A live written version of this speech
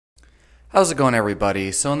How's it going,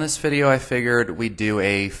 everybody? So in this video I figured we'd do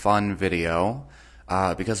a fun video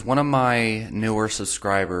because one of my newer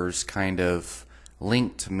subscribers kind of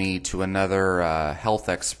linked me to another health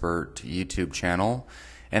expert YouTube channel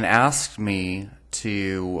and asked me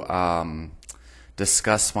to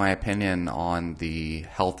discuss my opinion on the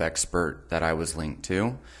health expert that I was linked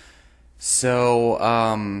to. So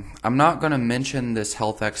I'm not going to mention this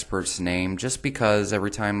health expert's name just because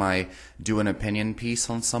every time I do an opinion piece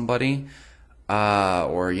on somebody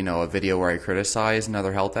or a video where I criticize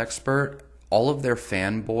another health expert, all of their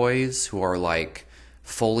fanboys who are like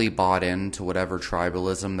fully bought into whatever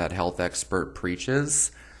tribalism that health expert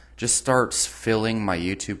preaches just starts filling my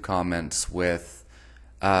YouTube comments with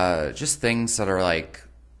just things that are like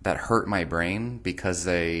that hurt my brain because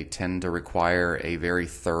they tend to require a very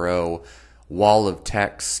thorough wall of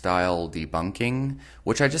text style debunking,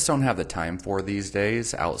 which I just don't have the time for these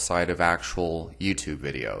days outside of actual YouTube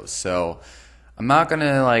videos. So I'm not going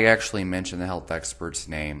to like actually mention the health expert's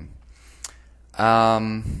name.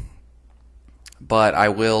 But I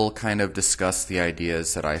will kind of discuss the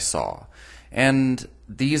ideas that I saw. And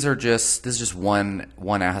this is just one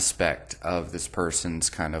aspect of this person's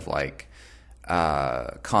kind of like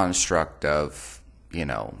construct of,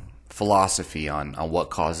 philosophy on what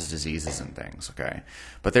causes diseases and things, okay?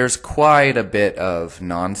 But there's quite a bit of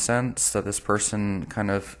nonsense that this person kind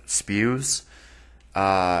of spews.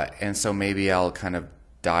 And so maybe I'll kind of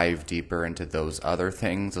dive deeper into those other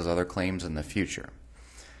things, those other claims in the future.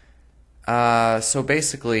 So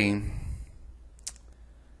basically,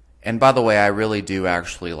 and by the way, I really do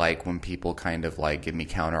actually like when people kind of like give me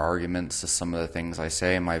counter arguments to some of the things I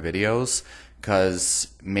say in my videos, because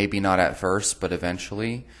maybe not at first, but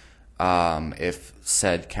eventually, if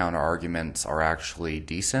said counter arguments are actually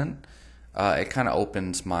decent, it kind of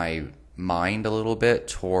opens my mind a little bit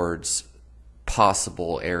towards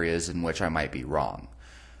possible areas in which I might be wrong.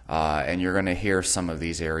 And you're going to hear some of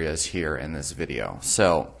these areas here in this video.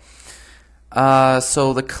 So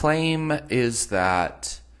the claim is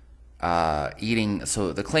that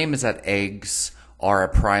the claim is that eggs are a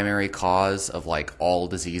primary cause of like all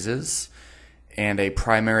diseases and a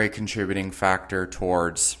primary contributing factor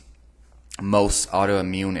towards most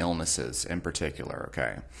autoimmune illnesses in particular,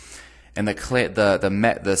 okay? And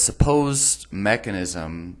the supposed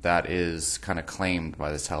mechanism that is kind of claimed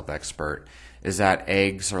by this health expert is that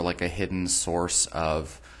eggs are like a hidden source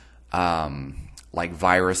of like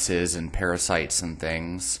viruses and parasites and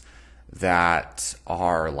things that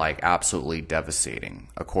are like absolutely devastating,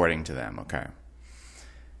 according to them, okay?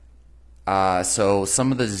 So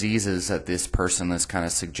some of the diseases that this person has kind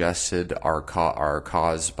of suggested are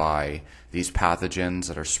caused by these pathogens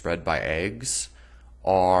that are spread by eggs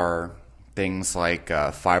are things like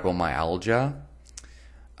fibromyalgia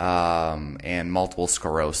and multiple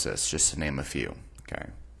sclerosis, just to name a few, okay?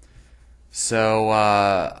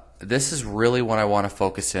 So this is really what I want to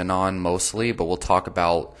focus in on mostly, but we'll talk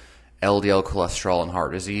about LDL cholesterol and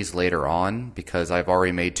heart disease later on because I've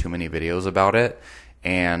already made too many videos about it,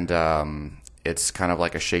 and it's kind of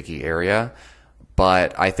like a shaky area.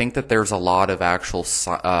 But I think that there's a lot of actual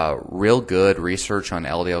real good research on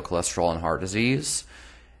LDL cholesterol and heart disease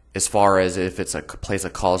as far as if it's plays a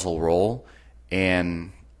causal role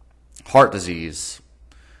in heart disease.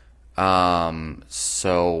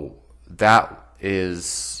 So that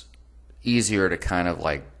is easier to kind of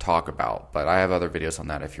like talk about, but I have other videos on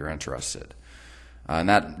that if you're interested. And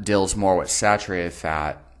that deals more with saturated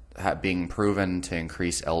fat being proven to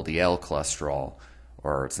increase LDL cholesterol,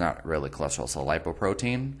 or it's not really cholesterol, it's a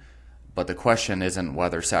lipoprotein. But the question isn't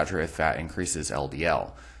whether saturated fat increases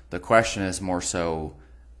LDL. The question is more so,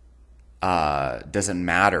 does it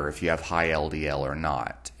matter if you have high LDL or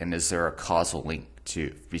not? And is there a causal link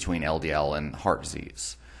between LDL and heart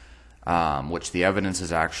disease? Which the evidence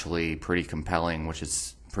is actually pretty compelling, which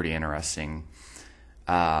is pretty interesting.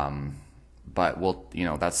 But I've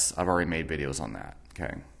already made videos on that,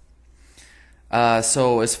 okay?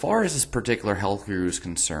 So as far as this particular health guru is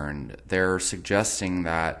concerned, they're suggesting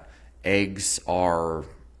that eggs are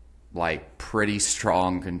like pretty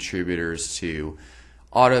strong contributors to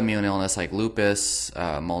autoimmune illness like lupus,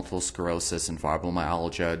 multiple sclerosis, and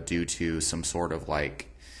fibromyalgia due to some sort of like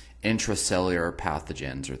intracellular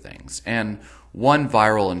pathogens or things. And one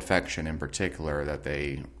viral infection in particular that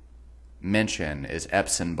they mention is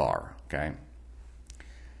Epstein-Barr, okay?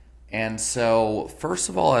 And so, first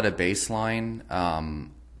of all, at a baseline,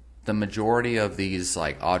 the majority of these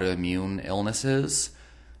like autoimmune illnesses,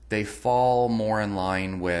 they fall more in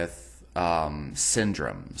line with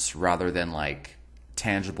syndromes rather than like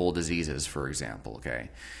tangible diseases, for example, okay?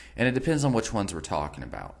 And it depends on which ones we're talking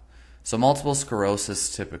about. So multiple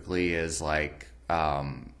sclerosis typically is like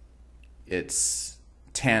it's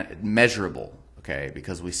measurable, okay,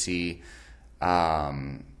 because we see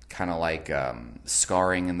kind of like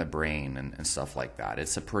scarring in the brain and stuff like that.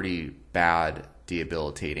 It's a pretty bad,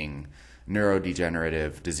 debilitating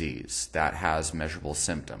neurodegenerative disease that has measurable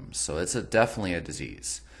symptoms. So it's definitely a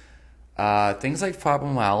disease. Things like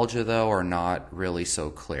fibromyalgia, though, are not really so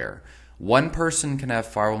clear. One person can have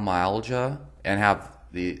fibromyalgia and have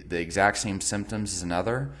the exact same symptoms as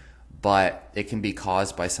another, but it can be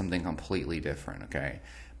caused by something completely different, okay?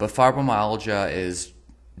 But fibromyalgia is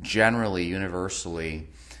generally, universally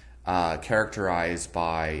characterized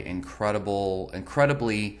by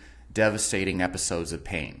incredibly devastating episodes of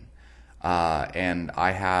pain. And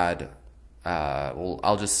I had, well,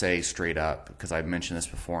 I'll just say straight up, because I've mentioned this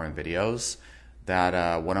before in videos,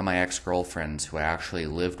 that one of my ex-girlfriends who I actually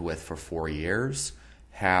lived with for 4 years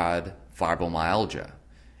had fibromyalgia.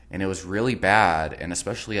 And it was really bad, and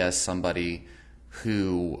especially as somebody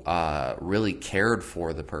who really cared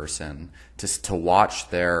for the person, to watch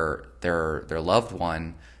their loved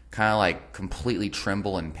one kind of like completely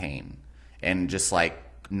tremble in pain and just like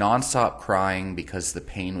nonstop crying because the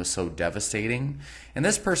pain was so devastating. And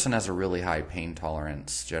this person has a really high pain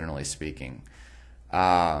tolerance, generally speaking.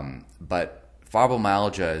 But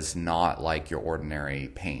fibromyalgia is not like your ordinary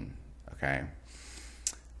pain, okay?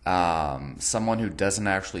 Someone who doesn't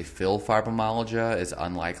actually feel fibromyalgia is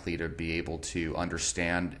unlikely to be able to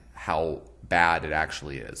understand how bad it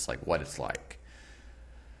actually is, like what it's like.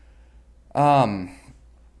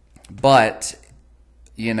 But,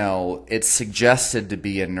 you know, it's suggested to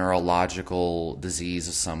be a neurological disease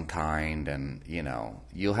of some kind, and, you know,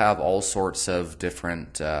 you'll have all sorts of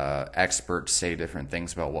different experts say different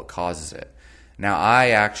things about what causes it. Now,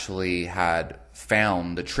 I actually had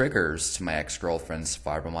found the triggers to my ex-girlfriend's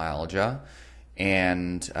fibromyalgia,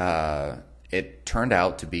 and it turned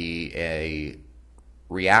out to be a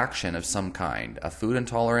reaction of some kind, a food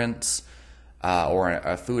intolerance or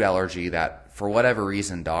a food allergy that, for whatever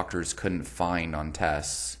reason, doctors couldn't find on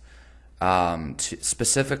tests,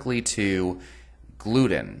 specifically to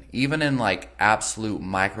gluten, even in like absolute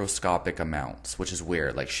microscopic amounts, which is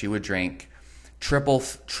weird. Like, she would drink triple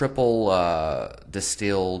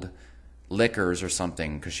distilled liquors or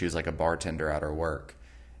something because she was like a bartender at her work,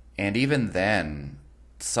 and even then,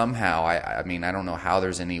 somehow, I mean, I don't know how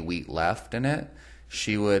there's any wheat left in it,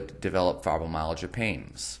 she would develop fibromyalgia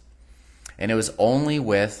pains. And it was only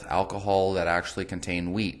with alcohol that actually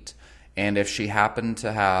contained wheat. And if she happened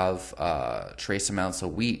to have trace amounts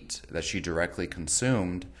of wheat that she directly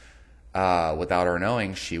consumed without her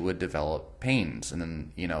knowing, she would develop pains. And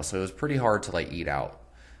then, you know, so it was pretty hard to like eat out.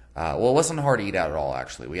 Well, it wasn't hard to eat out at all,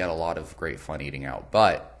 actually. We had a lot of great fun eating out.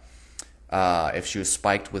 But if she was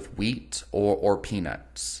spiked with wheat or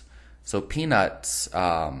peanuts. So peanuts,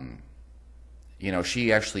 you know,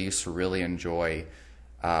 she actually used to really enjoy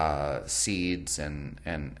seeds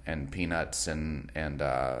and peanuts and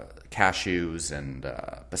cashews and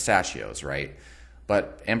pistachios, right?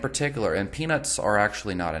 But in particular, and peanuts are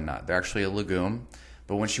actually not a nut. They're actually a legume.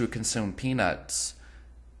 But when she would consume peanuts,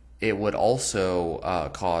 it would also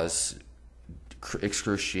cause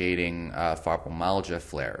excruciating fibromyalgia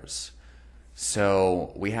flares.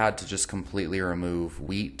 So we had to just completely remove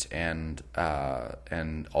wheat and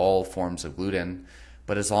all forms of gluten.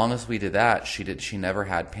 But as long as we did that, she never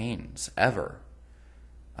had pains ever.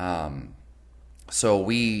 So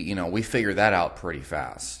we figured that out pretty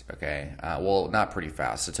fast. Okay, well, not pretty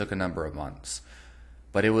fast. It took a number of months,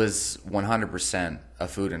 but it was 100% a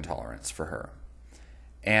food intolerance for her.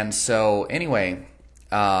 And so anyway,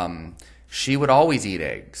 she would always eat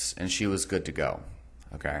eggs, and she was good to go.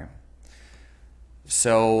 Okay.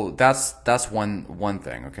 So that's one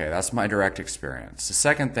thing, okay? That's my direct experience. The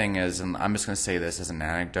second thing is, and I'm just going to say this as an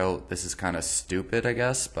anecdote, this is kind of stupid, I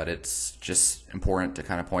guess, but it's just important to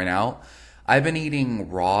kind of point out. I've been eating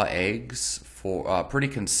raw eggs for pretty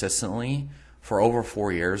consistently for over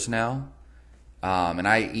 4 years now. And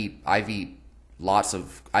I've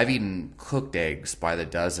eaten cooked eggs by the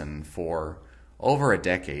dozen for over a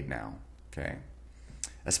decade now, okay?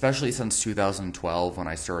 Especially since 2012, when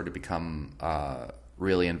I started to become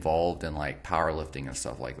really involved in like powerlifting and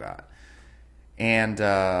stuff like that. And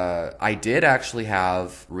I did actually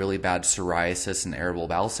have really bad psoriasis and irritable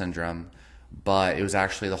bowel syndrome, but it was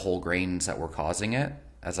actually the whole grains that were causing it,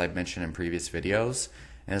 as I've mentioned in previous videos.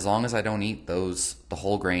 And as long as I don't eat the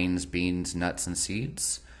whole grains, beans, nuts, and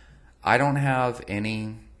seeds, I don't have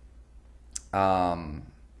any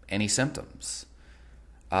symptoms.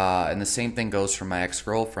 And the same thing goes for my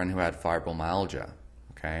ex-girlfriend who had fibromyalgia.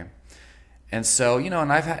 Okay, and so, you know,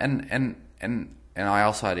 and I've had, and and I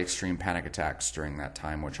also had extreme panic attacks during that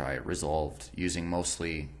time, which I resolved using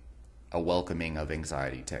mostly a welcoming of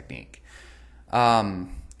anxiety technique.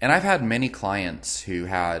 And I've had many clients who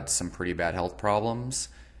had some pretty bad health problems,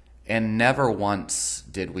 and never once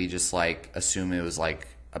did we just like assume it was like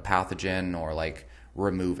a pathogen or like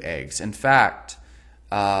remove eggs. In fact,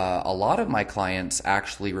 a lot of my clients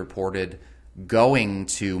actually reported going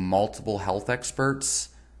to multiple health experts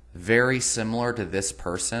very similar to this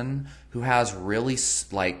person who has really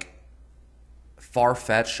like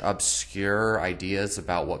far-fetched, obscure ideas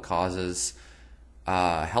about what causes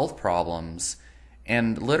health problems.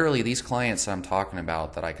 And literally these clients that I'm talking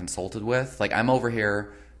about that I consulted with, like I'm over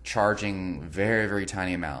here charging very, very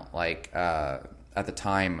tiny amount. Like at the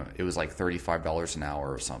time, it was like $35 an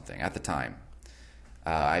hour or something at the time.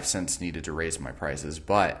 I've since needed to raise my prices,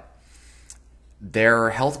 but their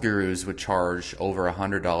health gurus would charge over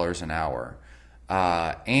 $100 an hour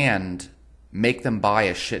and make them buy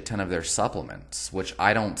a shit ton of their supplements, which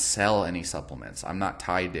I don't sell any supplements. I'm not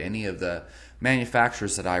tied to any of the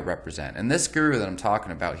manufacturers that I represent. And this guru that I'm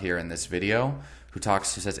talking about here in this video, who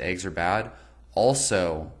says eggs are bad,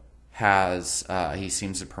 also has, he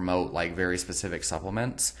seems to promote like very specific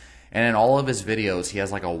supplements. And in all of his videos, he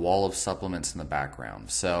has like a wall of supplements in the background.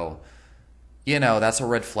 So, you know, that's a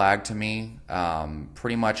red flag to me.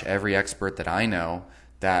 Pretty much every expert that I know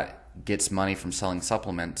that gets money from selling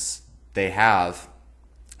supplements, they have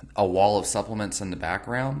a wall of supplements in the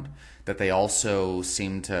background that they also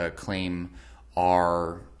seem to claim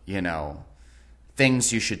are, you know,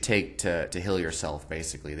 things you should take to heal yourself,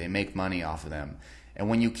 basically. They make money off of them. And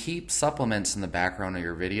when you keep supplements in the background of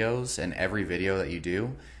your videos, in every video that you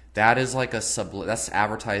do, that is like that's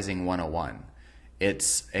advertising 101.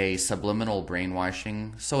 It's a subliminal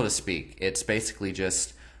brainwashing, so to speak. It's basically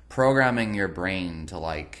just programming your brain to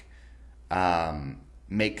like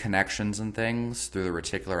make connections and things through the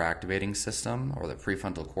reticular activating system or the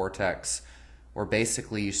prefrontal cortex, or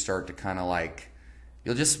basically you start to kind of like,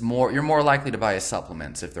 you're more likely to buy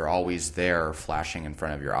supplements if they're always there flashing in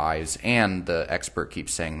front of your eyes, and the expert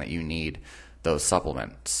keeps saying that you need those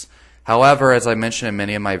supplements. However, as I mentioned in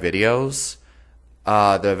many of my videos,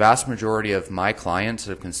 the vast majority of my clients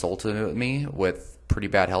that have consulted with me with pretty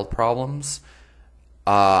bad health problems,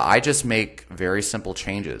 I just make very simple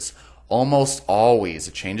changes. Almost always,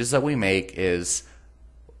 the changes that we make is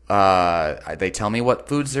they tell me what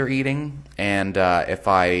foods they're eating, and if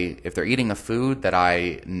they're eating a food that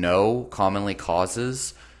I know commonly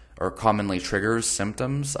causes or commonly triggers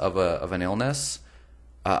symptoms of an illness,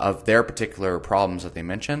 of their particular problems that they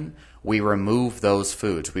mention, we remove those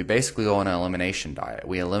foods. We basically go on an elimination diet.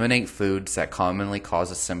 We eliminate foods that commonly cause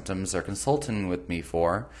the symptoms they're consulting with me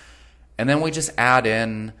for, and then we just add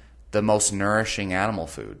in the most nourishing animal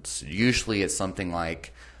foods. Usually it's something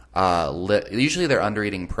like, usually they're under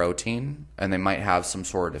eating protein and they might have some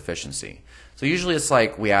sort of deficiency. So usually it's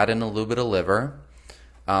like we add in a little bit of liver,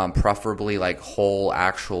 preferably like whole,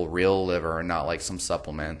 actual, real liver, not like some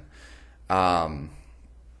supplement. And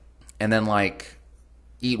then like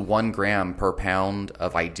eat 1 gram per pound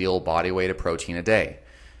of ideal body weight of protein a day.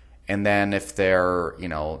 And then if they're,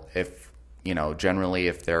 generally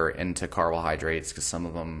if they're into carbohydrates, because some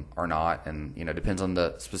of them are not, and, depends on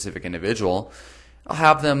the specific individual, I'll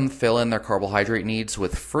have them fill in their carbohydrate needs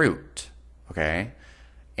with fruit, okay?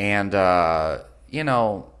 And, so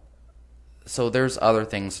there's other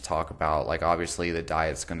things to talk about. Like, obviously, the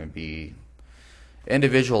diet's going to be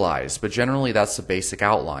individualized, but generally that's the basic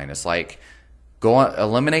outline. It's like,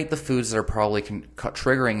 eliminate the foods that are probably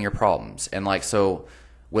triggering your problems. And, like, so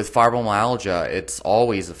with fibromyalgia, it's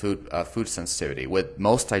always a food sensitivity. With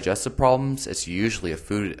most digestive problems, it's usually a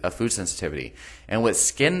food sensitivity. And with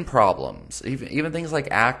skin problems, even things like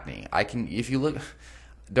acne, if you look,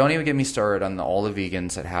 don't even get me started on all the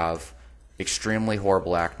vegans that have extremely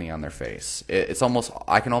horrible acne on their face.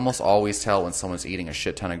 I can almost always tell when someone's eating a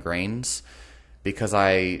shit ton of grains because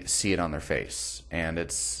I see it on their face, and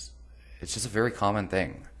it's just a very common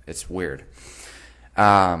thing. It's weird.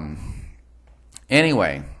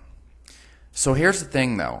 Anyway, so here's the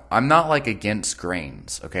thing though. I'm not like against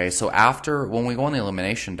grains, okay? So when we go on the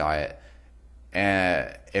elimination diet,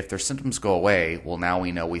 if their symptoms go away, well, now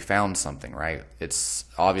we know we found something, right? It's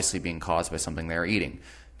obviously being caused by something they're eating.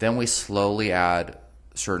 Then we slowly add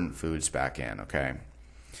certain foods back in, okay?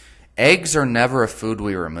 Eggs are never a food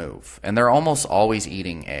we remove, and they're almost always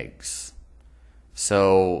eating eggs.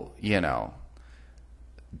 So,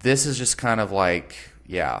 this is just kind of like,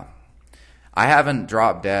 yeah. I haven't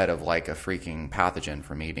dropped dead of like a freaking pathogen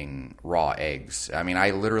from eating raw eggs. I mean,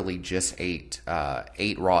 I literally just ate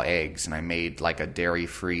raw eggs, and I made like a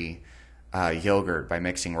dairy-free yogurt by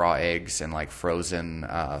mixing raw eggs and like frozen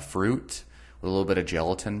fruit with a little bit of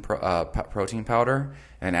gelatin protein powder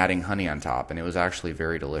and adding honey on top, and it was actually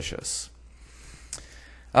very delicious.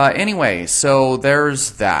 Anyway, so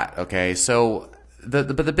there's that. Okay, so but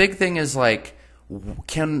the big thing is like,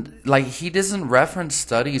 he doesn't reference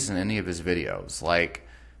studies in any of his videos. Like,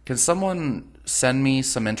 can someone send me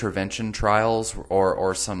some intervention trials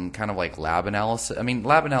or some kind of like lab analysis? I mean,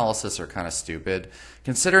 lab analysis are kind of stupid,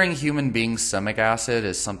 considering human beings' stomach acid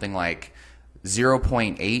is something like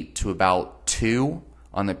 0.8 to about 2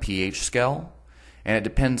 on the pH scale, and it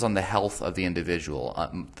depends on the health of the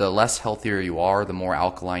individual. The less healthier you are, the more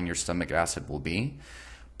alkaline your stomach acid will be.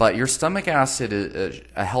 But your stomach acid,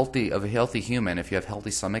 a healthy human, if you have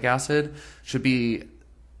healthy stomach acid, should be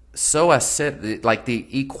so acidic, like the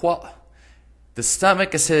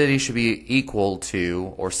stomach acidity should be equal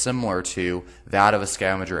to or similar to that of a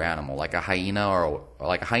scavenger animal, like a hyena or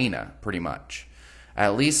like a hyena, pretty much.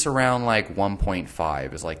 At least around like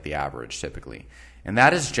 1.5 is like the average typically. And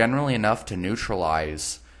that is generally enough to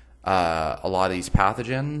neutralize a lot of these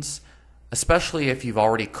pathogens, especially if you've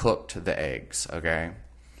already cooked the eggs, okay?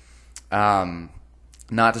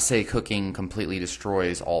 Not to say cooking completely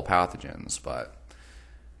destroys all pathogens, but...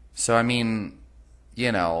 So, I mean,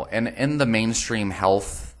 you know, and in the mainstream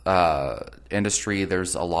health industry,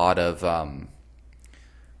 there's a lot of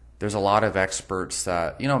experts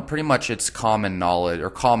that, you know, pretty much it's common knowledge or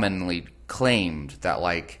commonly claimed that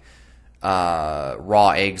like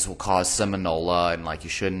raw eggs will cause salmonella and like you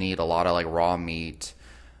shouldn't eat a lot of like raw meat.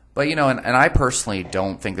 But, you know, and I personally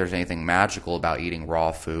don't think there's anything magical about eating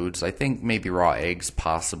raw foods. I think maybe raw eggs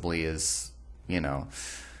possibly is, you know,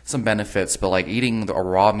 some benefits, but like eating a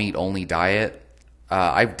raw meat only diet,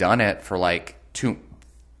 I've done it for like two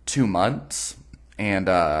months, and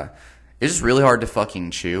it's just really hard to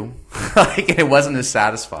fucking chew. Like, it wasn't as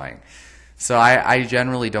satisfying. So I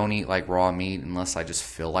generally don't eat like raw meat unless I just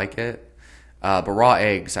feel like it. But raw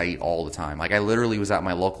eggs I eat all the time. Like, I literally was at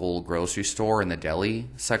my local grocery store in the deli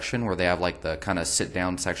section where they have like the kind of sit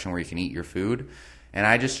down section where you can eat your food, and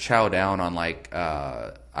I just chow down on like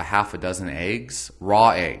a half a dozen eggs,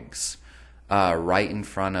 raw eggs, right in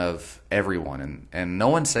front of everyone, and no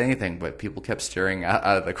one said anything, but people kept staring out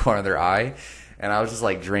of the corner of their eye, and I was just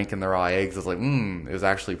like drinking the raw eggs. I was like, it was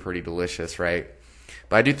actually pretty delicious, right?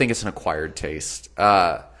 But I do think it's an acquired taste.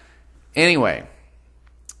 Anyway,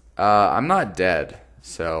 I'm not dead,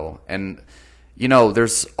 so, and you know,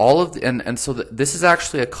 there's all of the, and so this is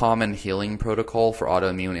actually a common healing protocol for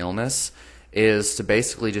autoimmune illness, is to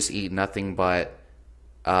basically just eat nothing but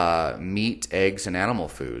meat, eggs, and animal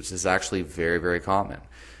foods. This is actually very, very common.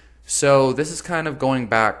 So this is kind of going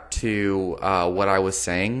back to what I was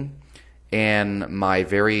saying in my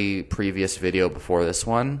very previous video before this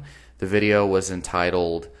one. The video was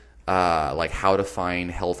entitled like how to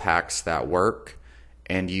find health hacks that work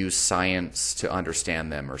and use science to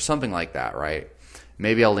understand them, or something like that, right?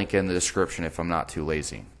 Maybe I'll link it in the description if I'm not too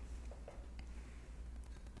lazy.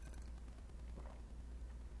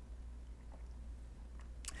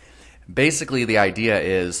 Basically, the idea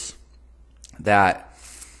is that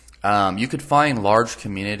you could find large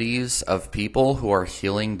communities of people who are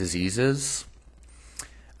healing diseases,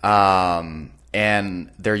 and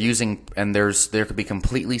there could be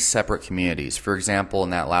completely separate communities. For example, in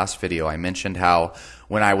that last video, I mentioned how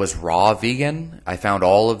when I was raw vegan, I found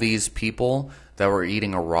all of these people that were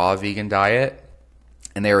eating a raw vegan diet,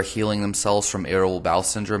 and they were healing themselves from irritable bowel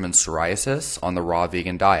syndrome and psoriasis on the raw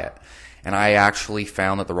vegan diet. And I actually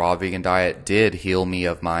found that the raw vegan diet did heal me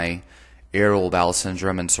of my irritable bowel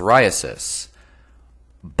syndrome and psoriasis.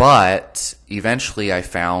 But eventually I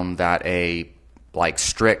found that a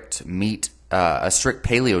strict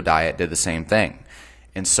paleo diet did the same thing.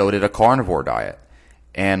 And so did a carnivore diet.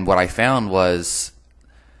 And what I found was,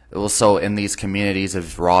 so in these communities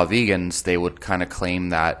of raw vegans, they would kind of claim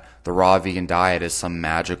that the raw vegan diet is some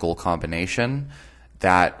magical combination,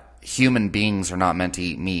 that human beings are not meant to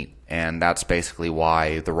eat meat. And that's basically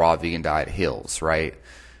why the raw vegan diet heals, right?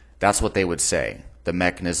 That's what they would say the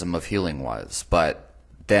mechanism of healing was. But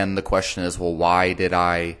then the question is, well, why did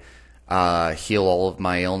I heal all of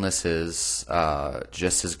my illnesses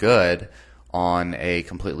just as good on a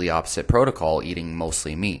completely opposite protocol, eating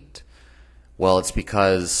mostly meat? Well, it's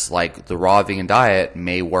because like the raw vegan diet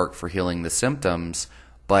may work for healing the symptoms,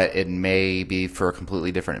 but it may be for a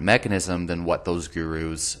completely different mechanism than what those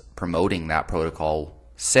gurus promoting that protocol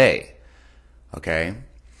say. Okay?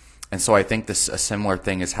 And so I think a similar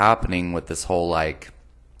thing is happening with this whole eggs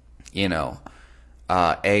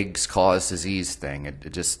cause disease thing.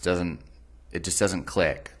 It just doesn't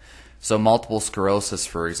click. So multiple sclerosis,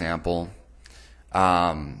 for example,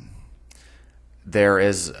 there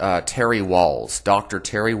is Terry Walls, Dr.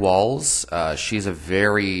 Terry Walls. She's a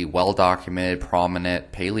very well-documented,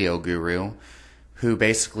 prominent paleo guru who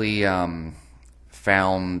basically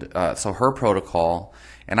found, so her protocol,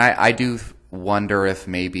 and I do wonder if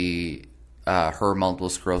maybe her multiple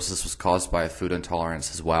sclerosis was caused by a food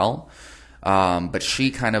intolerance as well. But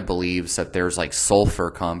she kind of believes that there's like sulfur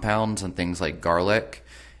compounds and things like garlic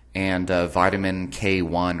and vitamin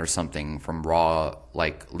K1 or something from raw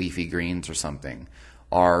like leafy greens or something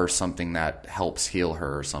are something that helps heal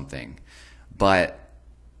her or something. But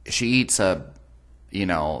she eats a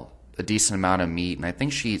decent amount of meat, and I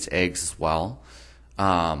think she eats eggs as well,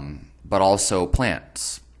 but also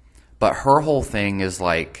plants. But her whole thing is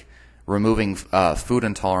like removing food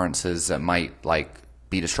intolerances that might like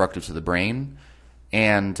be destructive to the brain,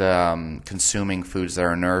 and consuming foods that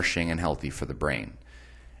are nourishing and healthy for the brain.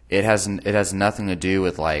 It has nothing to do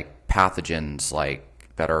with like pathogens like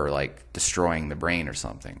that are like destroying the brain or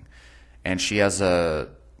something. And she has a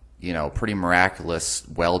pretty miraculous,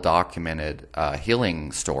 well documented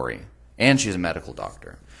healing story, and she's a medical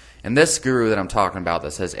doctor. And this guru that I'm talking about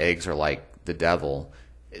that says eggs are like the devil,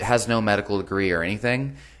 it has no medical degree or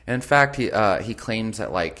anything. And in fact, he claims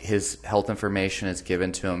that like his health information is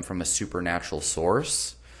given to him from a supernatural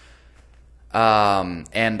source.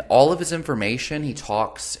 And all of his information, he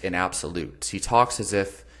talks in absolutes. He talks as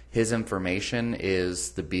if his information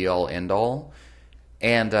is the be-all, end-all.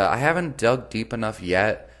 And I haven't dug deep enough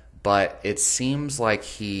yet, but it seems like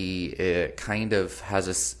he kind of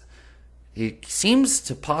has he seems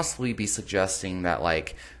to possibly be suggesting that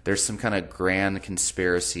like there's some kind of grand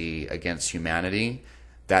conspiracy against humanity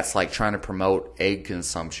that's like trying to promote egg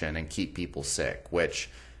consumption and keep people sick, which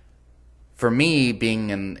for me, being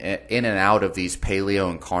in and out of these paleo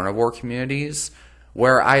and carnivore communities,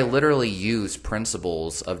 where I literally use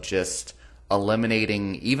principles of just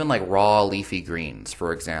eliminating even like raw leafy greens,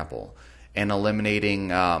 for example, and eliminating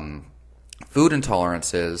food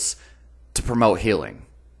intolerances to promote healing,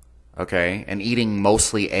 okay, and eating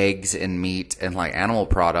mostly eggs and meat and like animal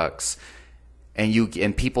products,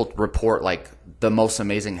 and people report like the most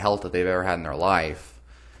amazing health that they've ever had in their life.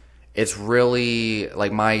 It's really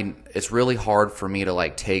like it's really hard for me to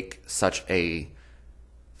like take such a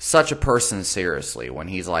person seriously when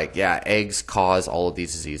he's like, yeah, eggs cause all of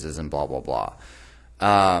these diseases and blah blah blah,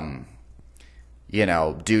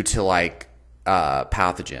 due to like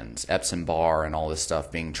pathogens, Epstein-Barr and all this stuff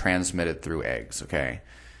being transmitted through eggs. Okay,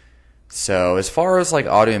 so as far as like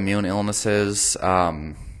autoimmune illnesses,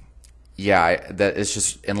 that is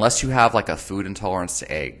just, unless you have like a food intolerance to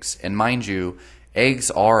eggs, and mind you,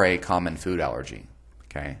 eggs are a common food allergy,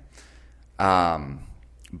 okay?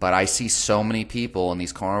 But I see so many people in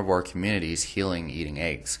these carnivore communities eating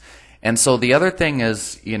eggs. And so the other thing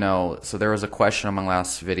is, so there was a question on my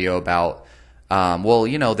last video about,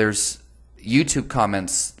 there's YouTube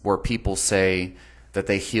comments where people say that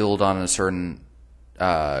they healed on a certain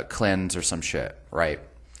cleanse or some shit, right?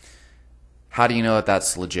 How do you know that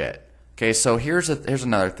that's legit? Okay, so here's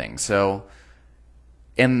another thing. So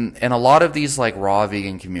in a lot of these like raw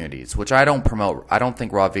vegan communities, which I don't promote, I don't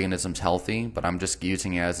think raw veganism is healthy, but I'm just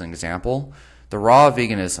using it as an example. The raw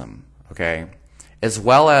veganism, okay, as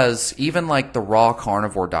well as even like the raw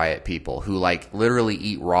carnivore diet people who like literally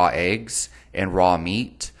eat raw eggs and raw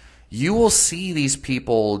meat, you will see these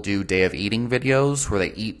people do day of eating videos where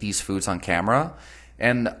they eat these foods on camera,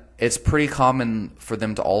 and it's pretty common for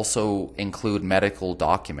them to also include medical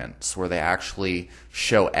documents where they actually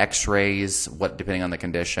show x-rays, depending on the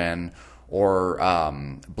condition, or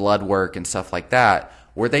blood work and stuff like that,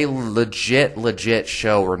 where they legit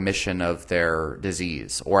show remission of their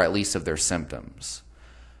disease, or at least of their symptoms.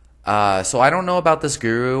 So I don't know about this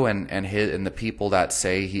guru and the people that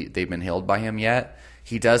say they've been healed by him yet.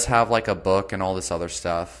 He does have like a book and all this other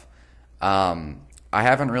stuff. I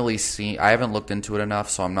haven't looked into it enough,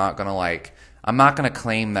 so I'm not gonna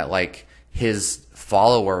claim that like his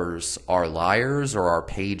followers are liars or are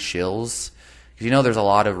paid shills. Because there's a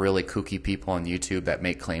lot of really kooky people on YouTube that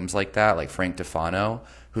make claims like that, like Frank Defano,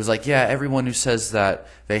 who's like, yeah, everyone who says that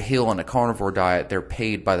they heal on a carnivore diet, they're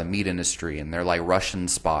paid by the meat industry and they're like Russian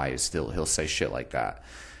spies. He'll say shit like that.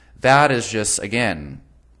 That is just, again,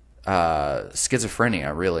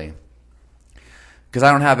 schizophrenia, really. Because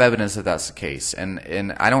I don't have evidence that that's the case,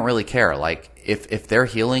 and I don't really care. Like, if they're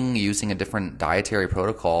healing using a different dietary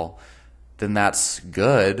protocol, then that's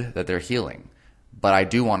good that they're healing. But I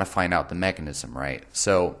do want to find out the mechanism, right?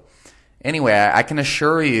 So, anyway, I can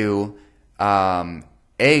assure you,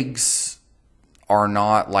 eggs are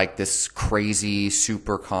not like this crazy,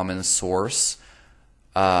 super common source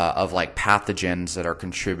of like pathogens that are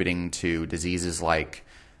contributing to diseases like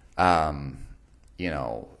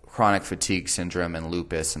chronic fatigue syndrome and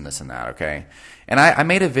lupus and this and that, okay? And I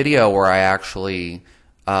made a video where I actually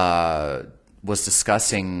was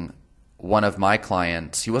discussing one of my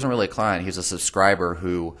clients. He wasn't really a client. He was a subscriber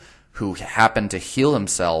who happened to heal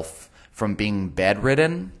himself from being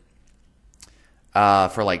bedridden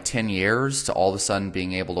for like 10 years to all of a sudden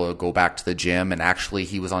being able to go back to the gym. And actually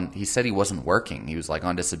he said he wasn't working. He was like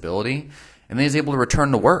on disability. And then he was able to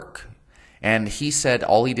return to work. And he said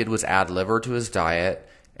all he did was add liver to his diet,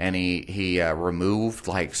 and he removed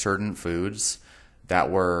like certain foods that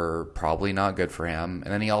were probably not good for him.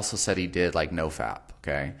 And then he also said he did like no fap,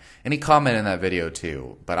 okay? And he commented in that video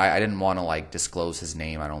too, but I didn't want to like disclose his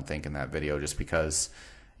name, I don't think, in that video, just because,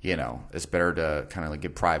 it's better to kind of like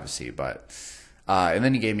give privacy. But and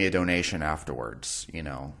then he gave me a donation afterwards,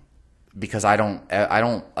 because I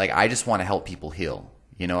just want to help people heal.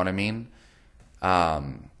 You know what I mean?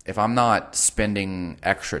 If I'm not spending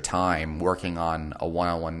extra time working on a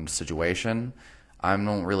one-on-one situation, I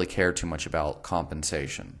don't really care too much about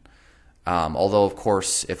compensation. Although, of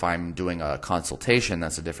course, if I'm doing a consultation,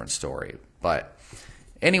 that's a different story. But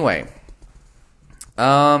anyway,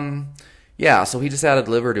 yeah, so he just added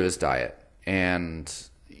liver to his diet and,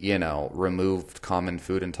 removed common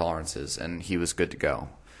food intolerances, and he was good to go.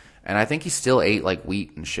 And I think he still ate like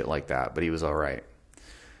wheat and shit like that, but he was all right.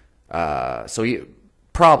 So he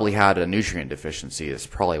probably had a nutrient deficiency is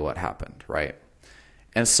probably what happened, right?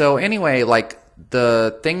 And so anyway, like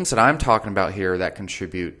the things that I'm talking about here that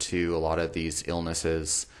contribute to a lot of these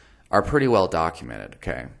illnesses are pretty well documented,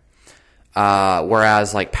 okay?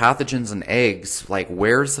 Whereas like pathogens in eggs, like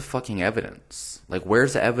where's the fucking evidence? Like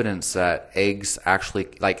where's the evidence that eggs actually,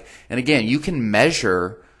 like, and again, you can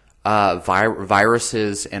measure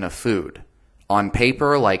viruses in a food. On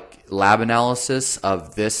paper, like lab analysis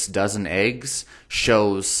of this dozen eggs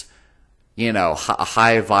shows, a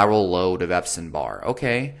high viral load of Epstein-Barr.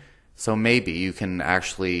 Okay, so maybe you can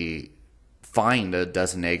actually find a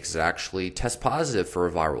dozen eggs that actually test positive for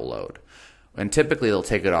a viral load. And typically they'll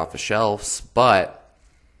take it off the shelves. But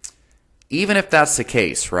even if that's the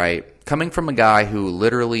case, right, coming from a guy who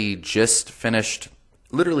literally just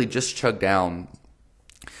chugged down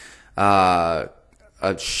a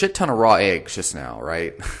shit ton of raw eggs just now,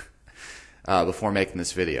 right? Before making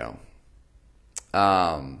this video.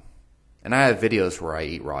 And I have videos where I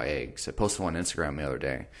eat raw eggs. I posted one on Instagram the other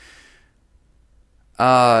day.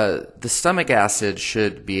 The stomach acid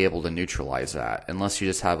should be able to neutralize that, unless you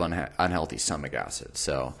just have unhealthy stomach acid.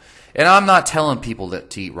 So, and I'm not telling people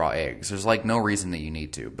to eat raw eggs. There's like no reason that you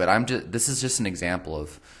need to. But this is just an example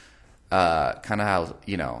of kind of how,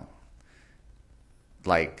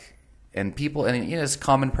 like, and it's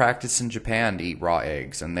common practice in Japan to eat raw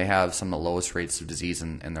eggs, and they have some of the lowest rates of disease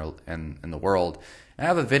in the world. And I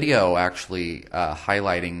have a video actually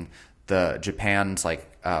highlighting Japan's like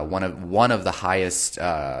one of the highest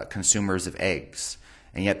consumers of eggs,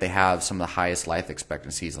 and yet they have some of the highest life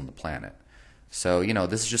expectancies on the planet. So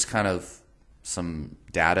this is just kind of some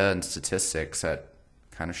data and statistics that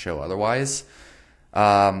kind of show otherwise.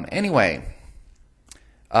 Anyway.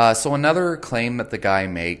 So another claim that the guy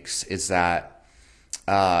makes is that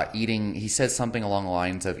he said something along the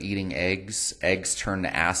lines of eating eggs turn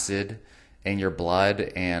to acid in your blood,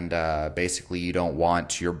 and basically you don't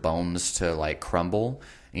want your bones to like crumble.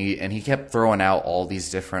 And he kept throwing out all these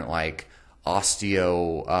different like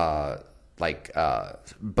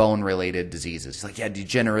bone related diseases. He's like, yeah,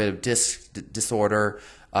 degenerative disc disorder,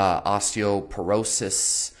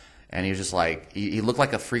 osteoporosis. And he was just like, he looked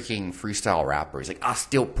like a freaking freestyle rapper. He's like,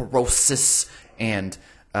 osteoporosis and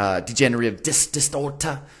degenerative disc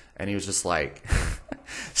disorder. And he was just like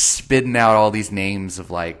spitting out all these names of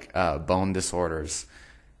like bone disorders.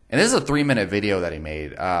 And this is a 3-minute video that he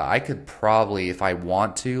made. I could probably, if I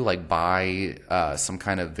want to, like buy some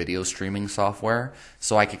kind of video streaming software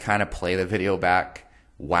so I could kind of play the video back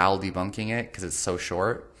while debunking it because it's so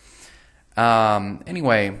short.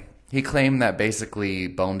 Anyway, he claimed that basically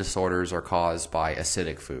bone disorders are caused by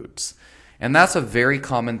acidic foods. And that's a very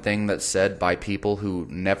common thing that's said by people who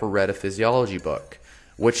never read a physiology book,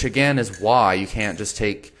 which again is why you can't just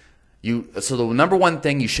so the number one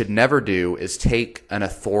thing you should never do is take an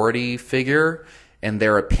authority figure and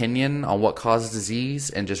their opinion on what causes disease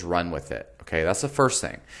and just run with it. Okay, that's the first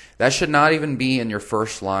thing. That should not even be in your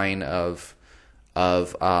first line of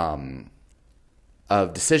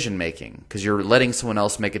decision making, because you're letting someone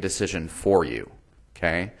else make a decision for you.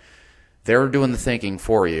 Okay, they're doing the thinking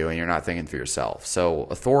for you, and you're not thinking for yourself. So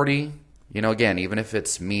authority, again, even if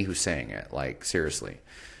it's me who's saying it, like seriously,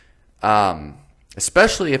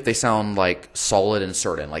 especially if they sound like solid and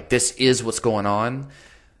certain, like this is what's going on.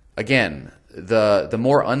 Again, the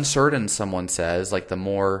more uncertain someone says, like the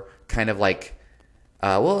more kind of like,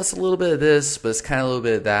 well, it's a little bit of this, but it's kind of a little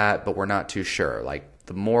bit of that, but we're not too sure. Like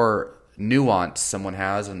the more nuance someone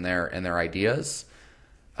has in their ideas,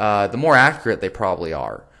 the more accurate they probably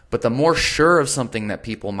are. But the more sure of something that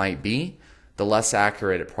people might be, the less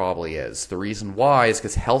accurate it probably is. The reason why is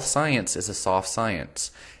because health science is a soft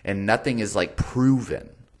science, and nothing is like proven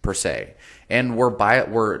per se. And we're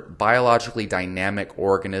biologically dynamic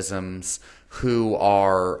organisms who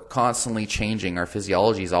are constantly changing. Our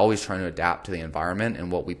physiology is always trying to adapt to the environment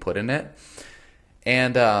and what we put in it.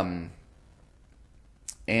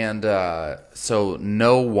 So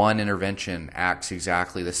no one intervention acts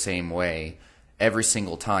exactly the same way every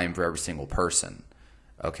single time for every single person.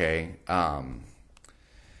 Okay?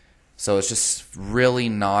 So it's just really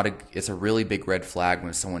it's a really big red flag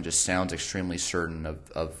when someone just sounds extremely certain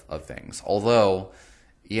of things. Although,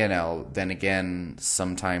 then again,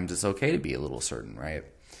 sometimes it's okay to be a little certain, right?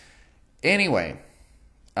 Anyway,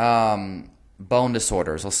 bone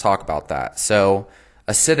disorders. Let's talk about that. So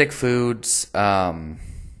acidic foods.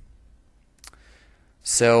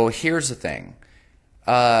 So here's the thing.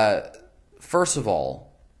 First of all,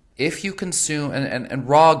 if you consume and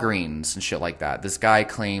raw greens and shit like that, this guy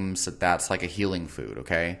claims that that's like a healing food,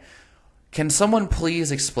 okay? Can someone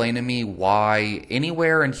please explain to me why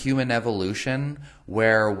anywhere in human evolution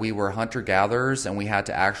where we were hunter-gatherers and we had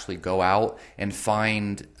to actually go out and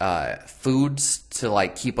find foods to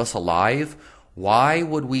like keep us alive, why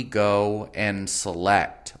would we go and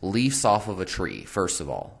select leaves off of a tree, first of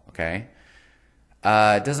all, okay?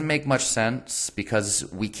 It doesn't make much sense because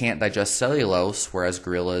we can't digest cellulose, whereas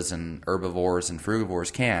gorillas and herbivores and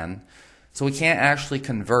frugivores can. So we can't actually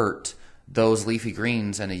convert those leafy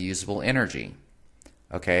greens into usable energy.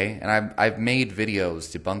 Okay? And I've made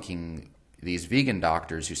videos debunking these vegan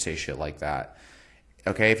doctors who say shit like that.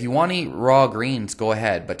 Okay? If you want to eat raw greens, go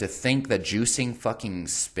ahead. But to think that juicing fucking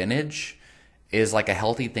spinach is like a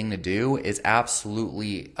healthy thing to do is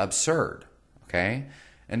absolutely absurd. Okay?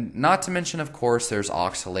 And not to mention, of course, there's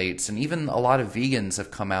oxalates, and even a lot of vegans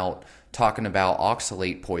have come out talking about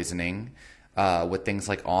oxalate poisoning with things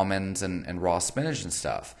like almonds and raw spinach and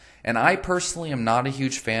stuff. And I personally am not a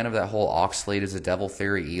huge fan of that whole oxalate is a devil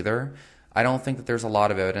theory either. I don't think that there's a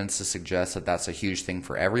lot of evidence to suggest that that's a huge thing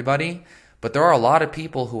for everybody, but there are a lot of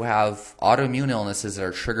people who have autoimmune illnesses that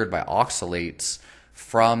are triggered by oxalates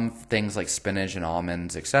from things like spinach and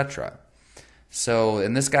almonds, etc. So,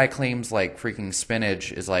 and this guy claims like freaking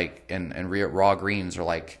spinach is like, and raw greens are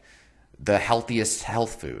like the healthiest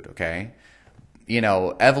health food, okay?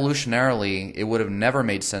 Evolutionarily, it would have never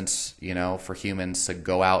made sense, for humans to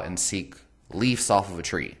go out and seek leaves off of a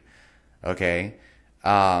tree, okay?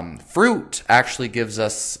 Fruit actually gives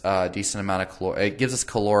us a decent amount of it gives us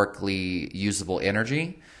calorically usable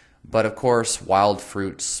energy, but of course, wild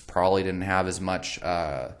fruits probably didn't have as much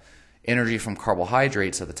energy from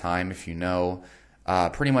carbohydrates at the time. If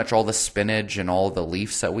pretty much all the spinach and all the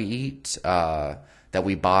leaves that we eat that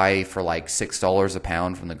we buy for like $6 a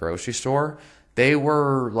pound from the grocery store, they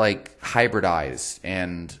were like hybridized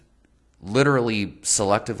and literally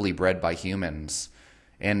selectively bred by humans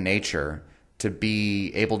in nature to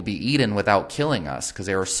be able to be eaten without killing us because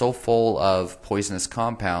they were so full of poisonous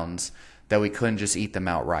compounds that we couldn't just eat them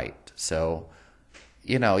outright. So,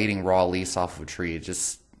 eating raw leaves off of a tree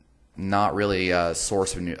just not really a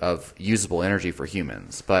source of usable energy for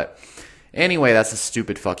humans. But anyway, that's a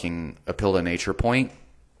stupid fucking appeal to nature point.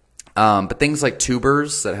 But things like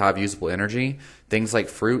tubers that have usable energy, things like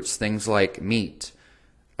fruits, things like meat,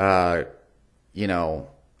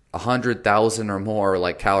 100,000 or more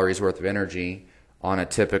like calories worth of energy on a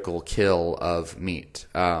typical kill of meat.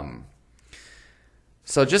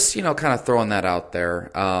 So just, kind of throwing that out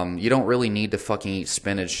there. You don't really need to fucking eat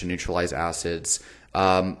spinach to neutralize acids.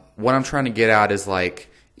 What I'm trying to get at is like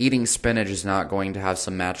eating spinach is not going to have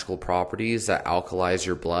some magical properties that alkalize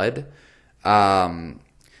your blood.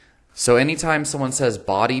 So anytime someone says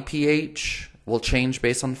body pH will change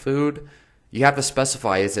based on food, you have to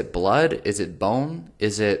specify, is it blood? Is it bone?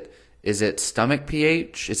 Is it stomach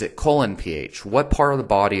pH? Is it colon pH? What part of the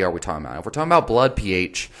body are we talking about? If we're talking about blood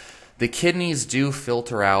pH, the kidneys do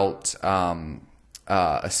filter out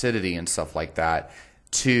acidity and stuff like that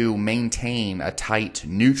to maintain a tight,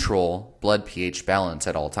 neutral blood pH balance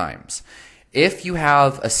at all times. If you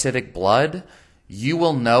have acidic blood, you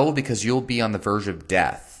will know because you'll be on the verge of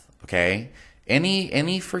death, okay?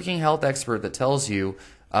 Any freaking health expert that tells you,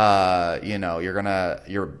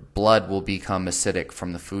 your blood will become acidic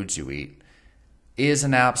from the foods you eat is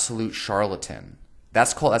an absolute charlatan.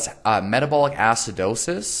 That's metabolic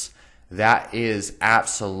acidosis. That is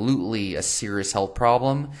absolutely a serious health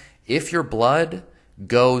problem. if your blood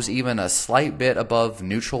goes even a slight bit above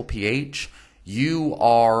neutral pH, you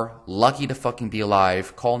are lucky to fucking be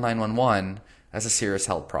alive. Call 911. That's a serious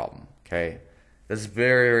health problem, okay? That's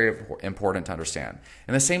very, very important to understand.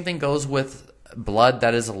 And the same thing goes with blood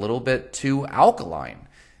that is a little bit too alkaline.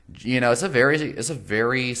 You know, it's a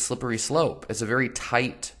very slippery slope. It's a very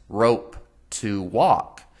tight rope to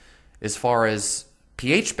walk as far as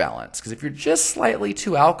pH balance. Because if you're just slightly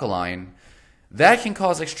too alkaline, that can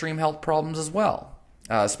cause extreme health problems as well.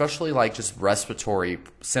 Especially like just respiratory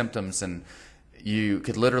symptoms, and you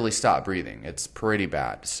could literally stop breathing. It's pretty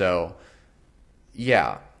bad. So,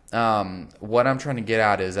 yeah. What I'm trying to get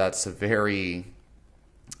at is that's a very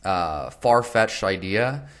far-fetched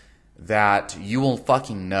idea that you will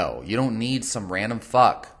fucking know. You don't need some random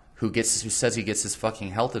fuck who says he gets his fucking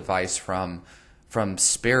health advice from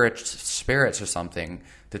spirits or something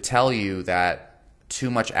to tell you that too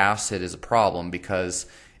much acid is a problem, because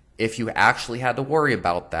if you actually had to worry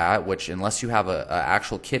about that, which unless you have a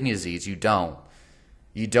actual kidney disease, you don't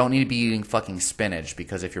need to be eating fucking spinach,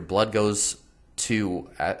 because if your blood goes too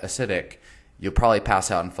acidic, you'll probably pass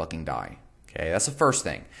out and fucking die. Okay, that's the first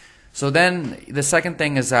thing. So then the second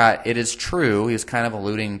thing is that it is true, he's kind of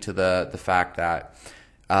alluding to the fact that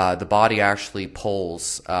the body actually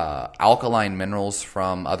pulls alkaline minerals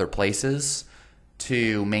from other places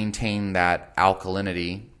to maintain that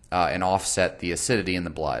alkalinity and offset the acidity in the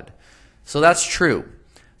blood. So that's true.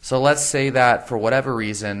 So let's say that for whatever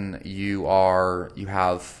reason you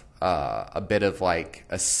have a bit of like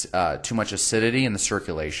too much acidity in the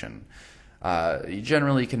circulation. You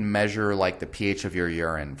generally can measure like the pH of your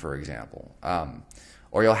urine, for example,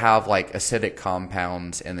 or you'll have like acidic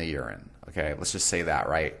compounds in the urine. Okay, let's just say that,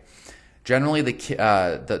 right? Generally,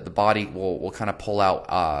 the body will kind of pull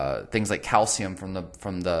out things like calcium from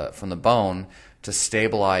the bone to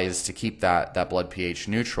stabilize, to keep that blood pH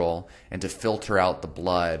neutral, and to filter out the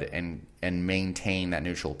blood and maintain that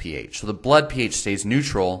neutral pH. So the blood pH stays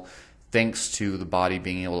neutral thanks to the body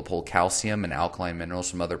being able to pull calcium and alkaline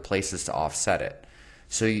minerals from other places to offset it.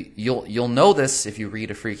 So you'll know this if you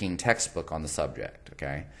read a freaking textbook on the subject,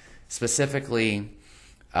 okay? Specifically,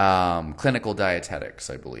 clinical dietetics,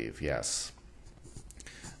 I believe, yes.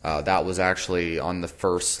 That was actually on the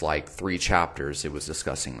first, 3 chapters, it was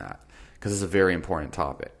discussing that, because it's a very important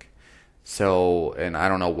topic. So, and I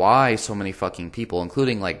don't know why so many fucking people,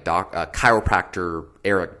 including chiropractor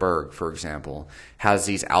Eric Berg, for example, has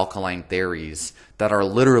these alkaline theories that are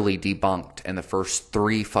literally debunked in the first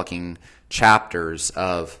 3 fucking chapters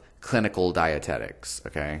of clinical dietetics,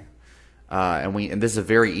 okay? And this is a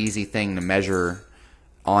very easy thing to measure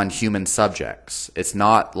on human subjects. It's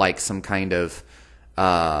not like some kind of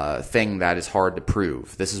thing that is hard to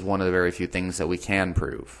prove. This is one of the very few things that we can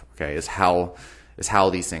prove, okay, is how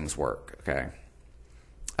these things work, okay?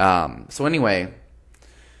 So anyway,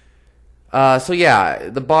 so yeah,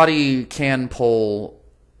 the body can pull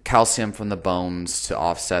calcium from the bones to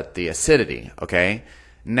offset the acidity, okay?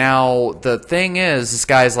 Now, the thing is, this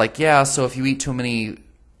guy's like, yeah, so if you eat too many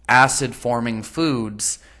acid-forming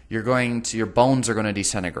foods, your bones are going to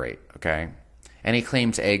disintegrate, okay? And he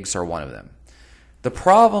claims eggs are one of them. The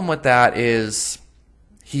problem with that is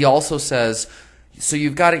he also says, so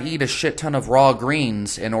you've got to eat a shit ton of raw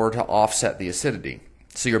greens in order to offset the acidity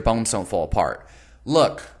so your bones don't fall apart.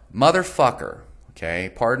 Look, motherfucker,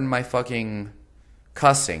 okay? Pardon my fucking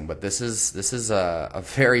cussing, but this is a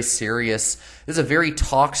very serious, this is a very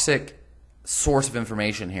toxic source of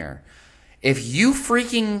information here. If you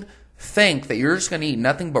freaking think that you're just going to eat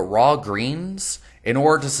nothing but raw greens in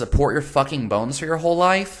order to support your fucking bones for your whole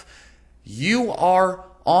life, you are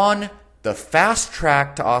on the fast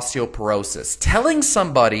track to osteoporosis. Telling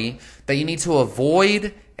somebody that you need to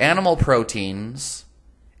avoid animal proteins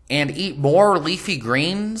and eat more leafy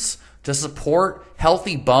greens to support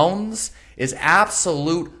healthy bones is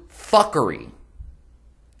absolute fuckery.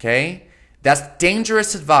 Okay? That's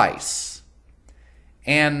dangerous advice.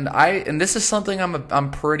 And this is something I'm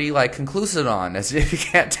pretty conclusive on, as if you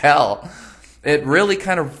can't tell. It really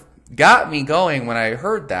kind of got me going when I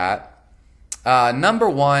heard that. Number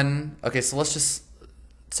one, okay, so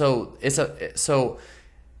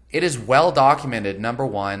it is well documented, number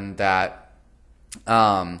one, that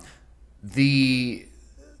the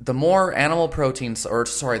more animal proteins,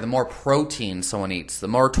 the more protein someone eats, the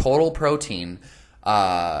more total protein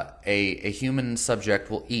a human subject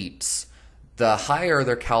will eat, the higher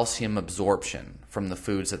their calcium absorption from the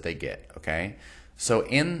foods that they get, okay? So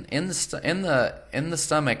in the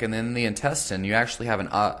stomach and in the intestine, you actually have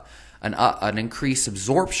an increased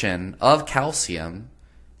absorption of calcium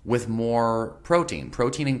with more protein.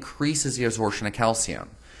 Protein increases the absorption of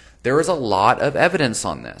calcium. There is a lot of evidence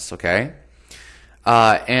on this, okay?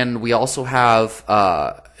 And we also have,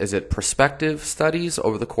 prospective studies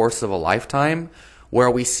over the course of a lifetime where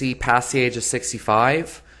we see past the age of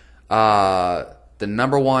 65, the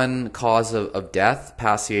number one cause of death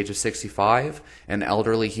past the age of 65 in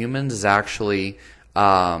elderly humans is actually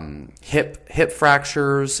hip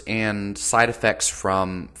fractures and side effects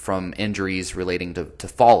from injuries relating to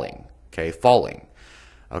falling. Okay, falling.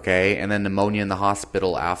 Okay, and then pneumonia in the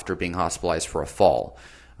hospital after being hospitalized for a fall.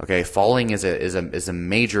 Okay, falling is a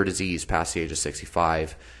major disease past the age of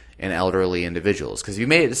 65 in elderly individuals. Because if you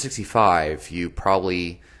made it to 65, you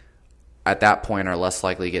probably at that point are less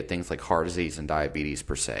likely to get things like heart disease and diabetes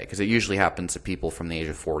per se, because it usually happens to people from the age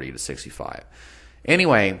of 40 to 65.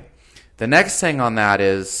 Anyway, the next thing on that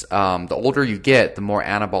is the older you get, the more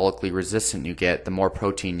anabolically resistant you get, the more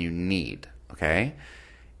protein you need. Okay,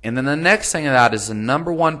 and then the next thing of that is the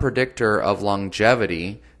number one predictor of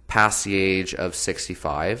longevity past the age of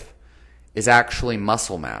 65 is actually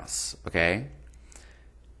muscle mass. Okay,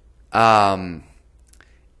 and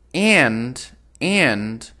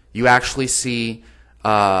you actually see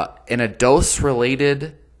in a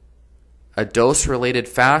dose-related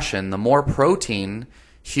fashion, the more protein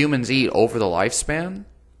humans eat over the lifespan,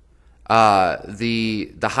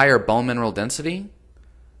 the higher bone mineral density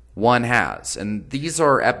one has. And these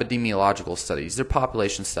are epidemiological studies; they're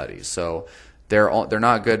population studies, so they're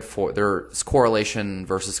not good for there's correlation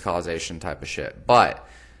versus causation type of shit. But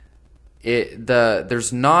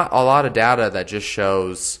there's not a lot of data that just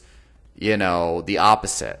shows, you know, the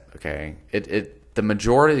opposite. Okay, the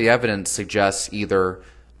majority of the evidence suggests either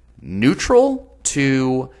neutral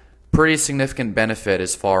to pretty significant benefit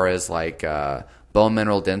as far as like bone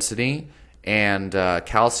mineral density and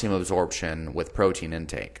calcium absorption with protein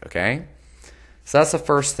intake. Okay, so that's the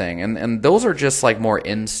first thing, and those are just like more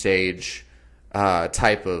end stage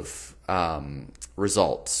type of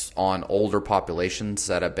results on older populations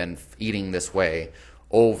that have been eating this way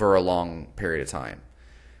over a long period of time.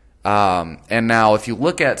 And now if you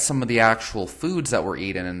look at some of the actual foods that we're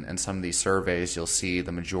eating in some of these surveys, you'll see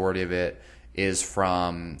the majority of it is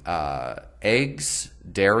from eggs,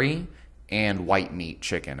 dairy, and white meat,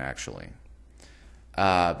 chicken, actually.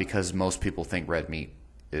 Because most people think red meat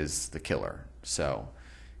is the killer. So,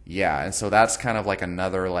 yeah, and so that's kind of like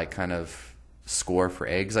another like kind of score for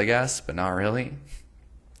eggs, I guess, but not really.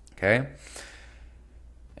 Okay?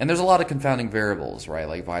 And there's a lot of confounding variables, right?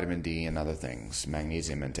 Like vitamin D and other things,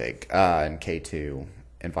 magnesium intake, and K2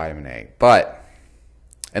 and vitamin A.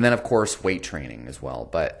 And then of course weight training as well.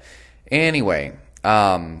 But anyway,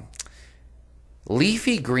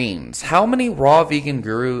 leafy greens. How many raw vegan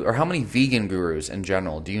gurus, or how many vegan gurus in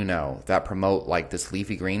general do you know that promote like this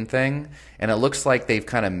leafy green thing? And it looks like they've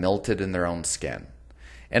kind of melted in their own skin.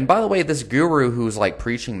 And by the way, this guru who's like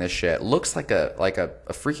preaching this shit looks like a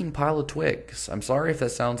freaking pile of twigs. I'm sorry if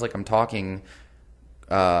that sounds like I'm talking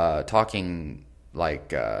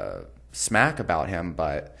like smack about him,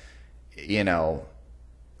 but you know,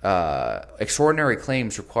 extraordinary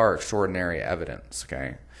claims require extraordinary evidence.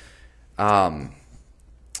 Okay,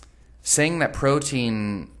 saying that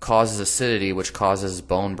protein causes acidity, which causes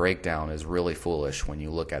bone breakdown, is really foolish when you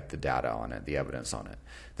look at the data on it, the evidence on it.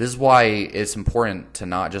 This is why it's important to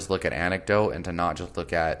not just look at anecdote and to not just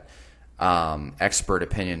look at expert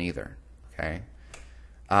opinion either. Okay,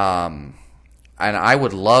 and I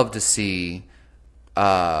would love to see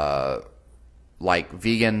like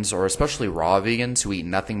vegans, or especially raw vegans who eat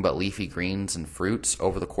nothing but leafy greens and fruits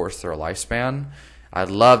over the course of their lifespan. I'd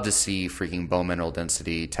love to see freaking bone mineral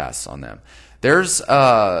density tests on them. There's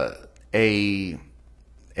a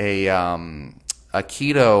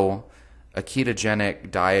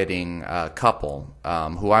ketogenic dieting couple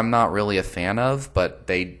who I'm not really a fan of, but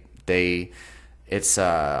it's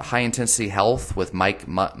High Intensity Health with Mike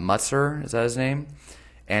Mutzer, is that his name?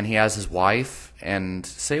 And he has his wife, and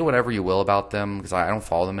say whatever you will about them, because I don't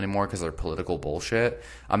follow them anymore because they're political bullshit.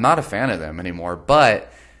 I'm not a fan of them anymore, but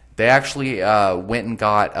they actually went and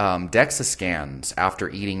got DEXA scans after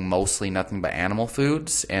eating mostly nothing but animal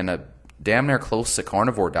foods and a damn near close to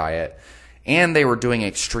carnivore diet. And they were doing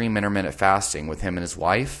extreme intermittent fasting with him and his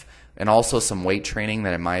wife, and also some weight training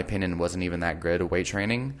that, in my opinion, wasn't even that good weight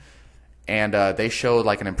training. And they showed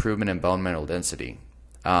like an improvement in bone mineral density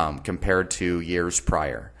compared to years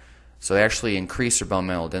prior. So they actually increased their bone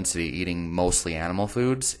mineral density eating mostly animal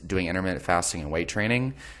foods, doing intermittent fasting and weight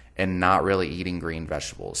training, and not really eating green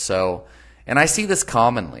vegetables. So, and I see this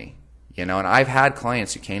commonly, you know, and I've had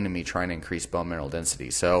clients who came to me trying to increase bone mineral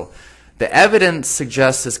density. So the evidence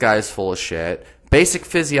suggests this guy is full of shit. Basic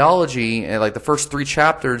physiology, like the first 3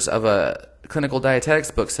 chapters of a clinical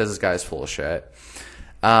dietetics book, says this guy is full of shit.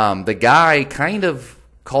 The guy kind of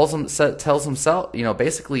tells himself,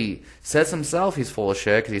 basically says himself he's full of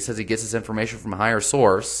shit because he says he gets his information from a higher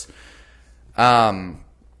source.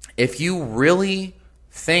 If you really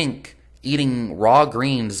think eating raw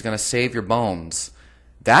greens is going to save your bones,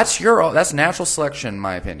 that's natural selection, in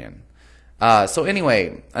my opinion. So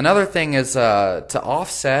anyway, another thing is to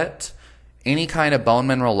offset any kind of bone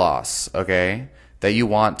mineral loss, okay, that you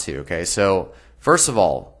want to, okay? So first of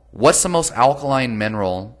all, what's the most alkaline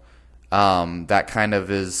mineral that kind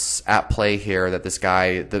of is at play here that this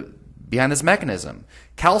guy, behind this mechanism?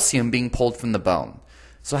 Calcium being pulled from the bone.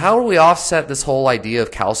 So how do we offset this whole idea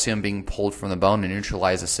of calcium being pulled from the bone and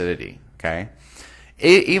neutralize acidity, okay?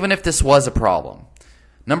 Even if this was a problem.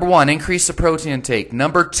 Number one, increase the protein intake.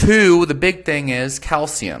 Number two, the big thing is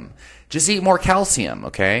calcium. Just eat more calcium,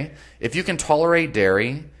 okay? If you can tolerate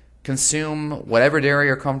dairy, consume whatever dairy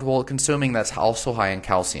you're comfortable consuming that's also high in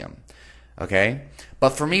calcium, okay? But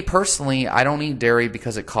for me personally, I don't eat dairy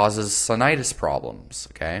because it causes sinusitis problems,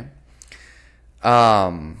 okay?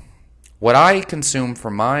 What I consume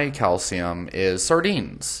for my calcium is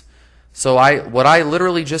sardines. So what I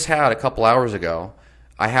literally just had a couple hours ago,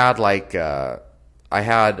 I had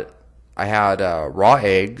raw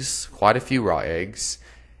eggs, quite a few raw eggs,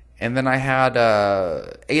 and then I had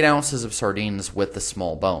 8 ounces of sardines with the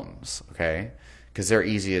small bones, okay? Because they're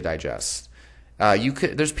easy to digest.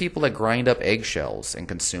 There's people that grind up eggshells and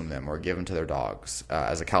consume them or give them to their dogs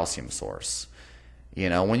as a calcium source.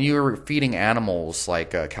 When you're feeding animals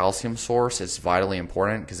like a calcium source, it's vitally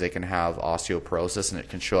important because they can have osteoporosis and it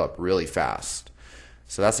can show up really fast.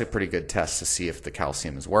 So that's a pretty good test to see if the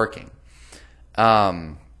calcium is working.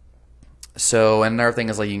 So another thing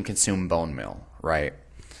is you can consume bone meal, right?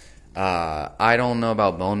 I don't know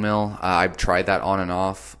about bone meal. I've tried that on and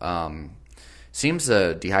off. Seems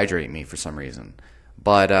to dehydrate me for some reason.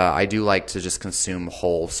 But I do like to just consume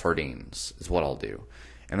whole sardines is what I'll do.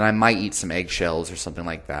 And I might eat some eggshells or something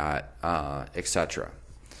like that, etc.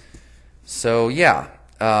 So yeah,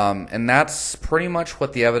 and that's pretty much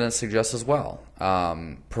what the evidence suggests as well.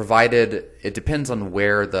 Provided it depends on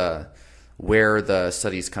where the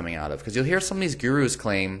study's coming out of, because you'll hear some of these gurus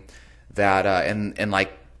claim that in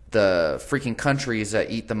the freaking countries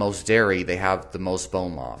that eat the most dairy, they have the most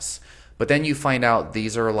bone loss. But then you find out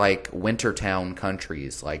these are winter town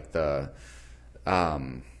countries, like the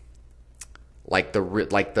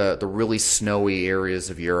really snowy areas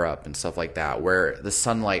of Europe and stuff like that, where the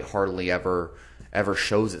sunlight hardly ever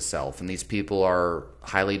shows itself, and these people are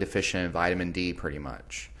highly deficient in vitamin D pretty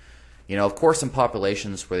much. Of course, in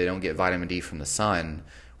populations where they don't get vitamin D from the sun,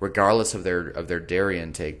 regardless of their dairy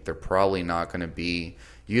intake, they're probably not going to be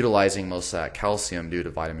utilizing most of that calcium due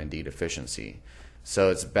to vitamin D deficiency.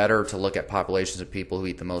 So it's better to look at populations of people who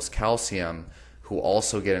eat the most calcium who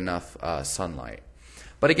also get enough sunlight.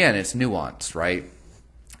 But again, it's nuanced, right?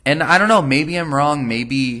 And I don't know, maybe I'm wrong.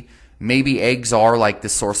 Maybe eggs are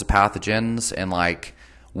this source of pathogens, and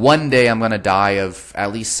one day I'm going to die of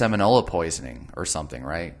at least salmonella poisoning or something,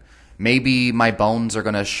 right? Maybe my bones are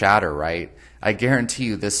going to shatter, right? I guarantee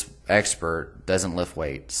you this expert doesn't lift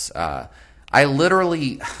weights. Don't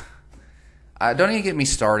even get me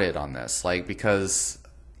started on this, because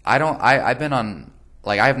I've been on,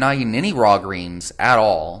 I have not eaten any raw greens at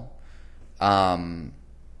all,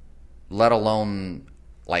 let alone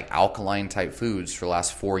alkaline type foods for the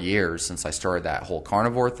last 4 years since I started that whole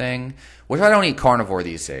carnivore thing, which I don't eat carnivore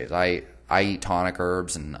these days. I eat tonic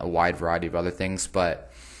herbs and a wide variety of other things,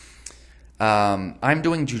 but I'm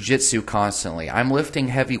doing jujitsu constantly. I'm lifting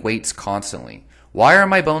heavy weights constantly. Why are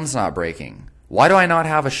my bones not breaking? Why do I not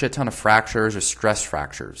have a shit ton of fractures or stress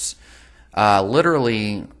fractures?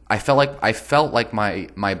 Literally, I felt like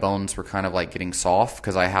my bones were kind of getting soft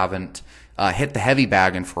because I haven't hit the heavy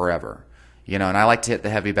bag in forever. And I like to hit the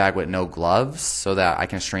heavy bag with no gloves so that I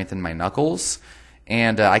can strengthen my knuckles.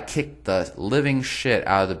 And I kicked the living shit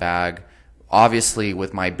out of the bag, obviously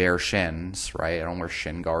with my bare shins, right? I don't wear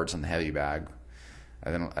shin guards on the heavy bag.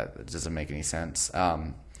 It doesn't make any sense.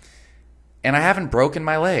 And I haven't broken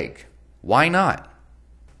my leg. Why not?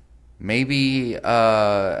 Maybe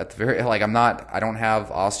at the very I don't have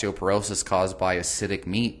osteoporosis caused by acidic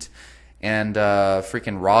meat, and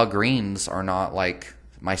freaking raw greens are not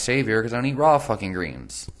my savior because I don't eat raw fucking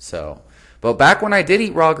greens. So, but back when I did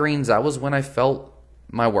eat raw greens, that was when I felt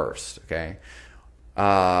my worst. Okay,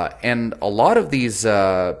 and a lot of these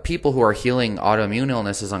people who are healing autoimmune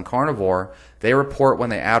illnesses on carnivore, they report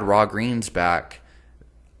when they add raw greens back.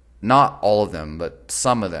 Not all of them, but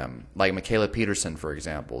some of them, like Michaela Peterson, for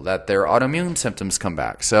example, that their autoimmune symptoms come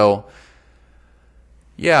back. So,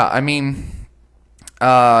 yeah, I mean,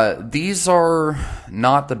 these are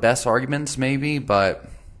not the best arguments, maybe, but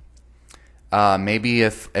Maybe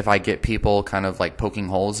if I get people kind of like poking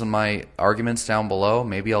holes in my arguments down below,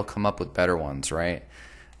 maybe I'll come up with better ones, right?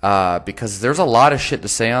 Because there's a lot of shit to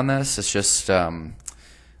say on this. It's just, I don't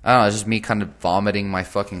know, it's just me kind of vomiting my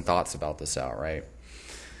fucking thoughts about this out, right?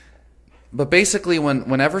 But basically,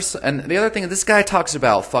 whenever, and the other thing, this guy talks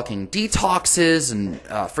about fucking detoxes and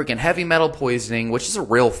freaking heavy metal poisoning, which is a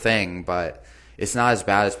real thing, but it's not as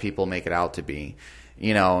bad as people make it out to be.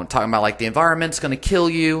 You know, talking about like the environment's gonna kill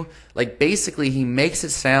you. Like basically, he makes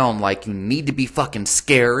it sound like you need to be fucking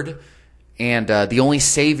scared, and the only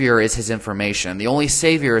savior is his information. The only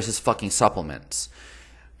savior is his fucking supplements,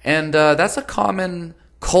 and that's a common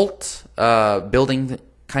cult building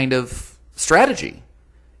kind of strategy.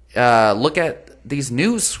 Look at these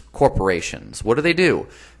news corporations. What do?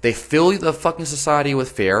 They fill the fucking society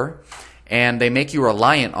with fear, and they make you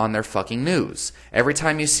reliant on their fucking news. Every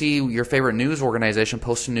time you see your favorite news organization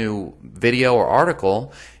post a new video or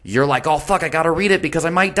article, you're like, oh fuck, I gotta read it because I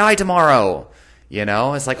might die tomorrow. You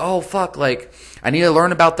know, it's like, oh fuck, like I need to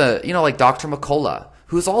learn about the, you know, like Dr. McCullough,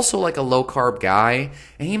 who's also like a low carb guy,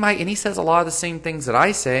 and he says a lot of the same things that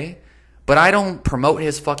I say. But I don't promote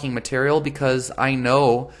his fucking material because I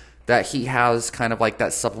know that he has kind of like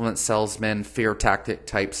that supplement salesman fear tactic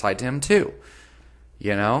type side to him too.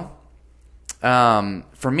 You know?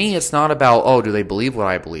 For me, it's not about, oh, do they believe what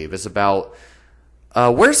I believe? It's about,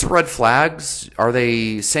 where's the red flags? Are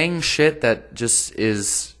they saying shit that just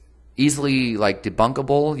is easily like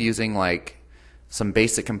debunkable using like some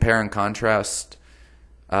basic compare and contrast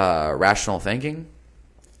rational thinking?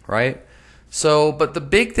 Right? So, but the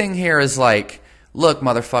big thing here is like, look,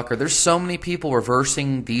 motherfucker, there's so many people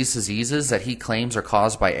reversing these diseases that he claims are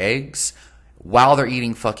caused by eggs while they're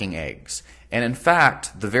eating fucking eggs. And in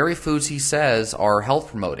fact, the very foods he says are health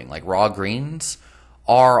promoting, like raw greens,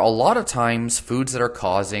 are a lot of times foods that are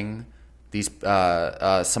causing these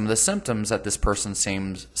some of the symptoms that this person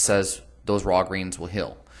says those raw greens will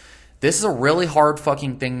heal. This is a really hard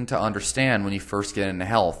fucking thing to understand when you first get into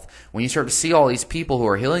health. When you start to see all these people who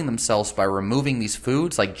are healing themselves by removing these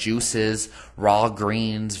foods like juices, raw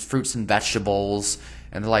greens, fruits and vegetables,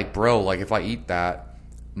 and they're like, bro, like if I eat that,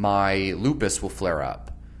 my lupus will flare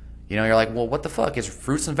up. You know, you're like, well, what the fuck? It's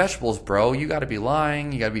fruits and vegetables, bro. You gotta be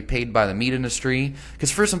lying. You gotta be paid by the meat industry. Because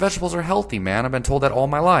fruits and vegetables are healthy, man. I've been told that all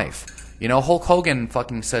my life. You know, Hulk Hogan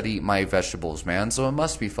fucking said eat my vegetables, man, so it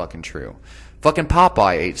must be fucking true. Fucking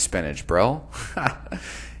Popeye ate spinach, bro.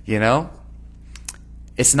 You know?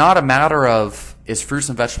 It's not a matter of is fruits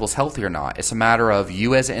and vegetables healthy or not. It's a matter of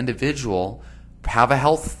you as an individual have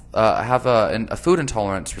a food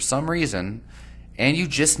intolerance for some reason, and you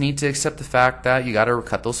just need to accept the fact that you got to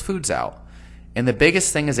cut those foods out. And the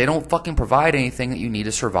biggest thing is they don't fucking provide anything that you need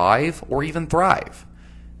to survive or even thrive.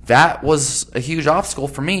 That was a huge obstacle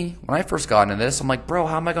for me when I first got into this. I'm like, bro,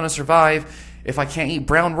 how am I going to survive if I can't eat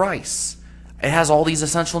brown rice? It has all these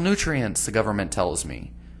essential nutrients, the government tells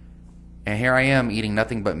me. And here I am eating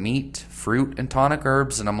nothing but meat, fruit, and tonic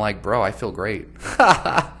herbs, and I'm like, bro, I feel great.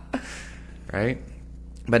 Right?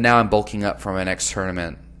 But now I'm bulking up for my next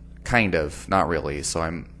tournament. Kind of, not really. So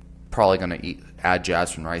I'm probably going to add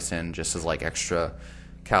jasmine rice in just as like extra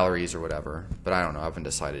calories or whatever. But I don't know. I haven't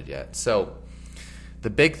decided yet. So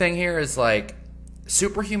the big thing here is like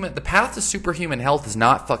the path to superhuman health is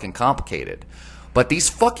not fucking complicated. But these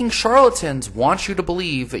fucking charlatans want you to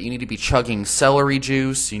believe that you need to be chugging celery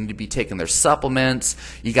juice, you need to be taking their supplements,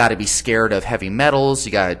 you got to be scared of heavy metals,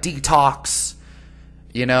 you got to detox,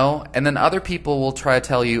 you know? And then other people will try to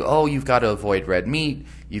tell you, oh, you've got to avoid red meat,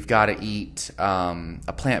 you've got to eat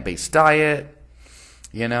a plant-based diet,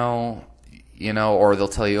 you know, or they'll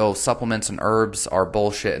tell you, oh, supplements and herbs are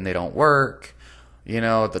bullshit and they don't work, you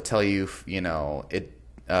know, they'll tell you, you know,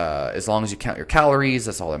 as long as you count your calories,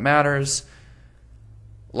 that's all that matters.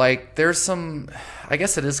 Like, there's some, I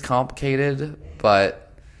guess it is complicated,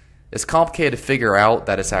 but it's complicated to figure out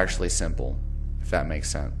that it's actually simple, if that makes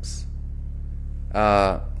sense.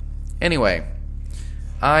 Anyway,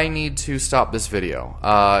 I need to stop this video.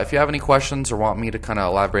 If you have any questions or want me to kind of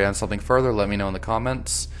elaborate on something further, let me know in the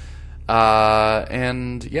comments.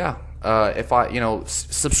 And yeah, if I,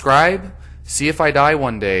 subscribe, see if I die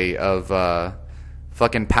one day of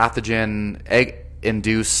fucking pathogen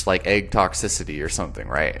induce like egg toxicity or something,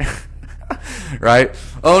 right? Right?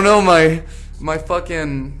 Oh no, my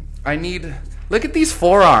fucking look at these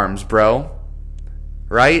forearms, bro.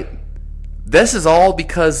 Right? This is all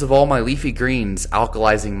because of all my leafy greens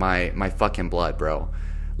alkalizing my fucking blood, bro.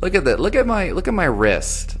 Look at that. Look at my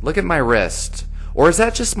wrist. Look at my wrist. Or is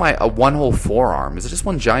that just a one whole forearm? Is it just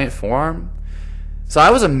one giant forearm? So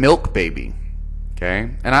I was a milk baby.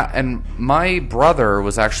 Okay? And my brother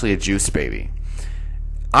was actually a juice baby.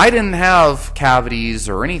 I didn't have cavities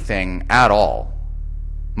or anything at all.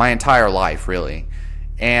 My entire life, really.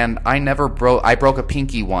 And I broke a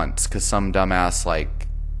pinky once because some dumbass, like,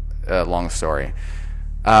 long story.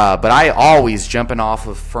 But I always jumping off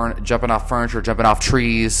furniture, jumping off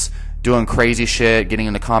trees, doing crazy shit, getting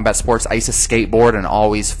into combat sports. I used to skateboard and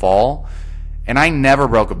always fall. And I never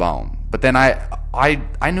broke a bone. But then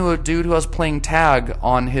I knew a dude who was playing tag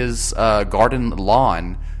on his garden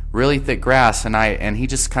lawn, really thick grass, and he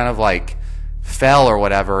just kind of like fell or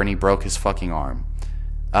whatever, and he broke his fucking arm.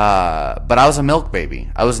 But I was a milk baby.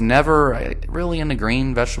 I was never really into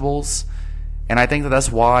green vegetables, and I think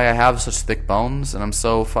that's why I have such thick bones and I'm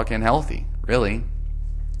so fucking healthy, really.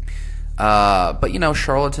 But you know,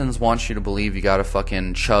 charlatans want you to believe you gotta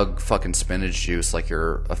fucking chug fucking spinach juice like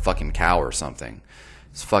you're a fucking cow or something.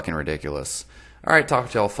 It's fucking ridiculous. Alright, talk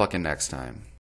to y'all fucking next time.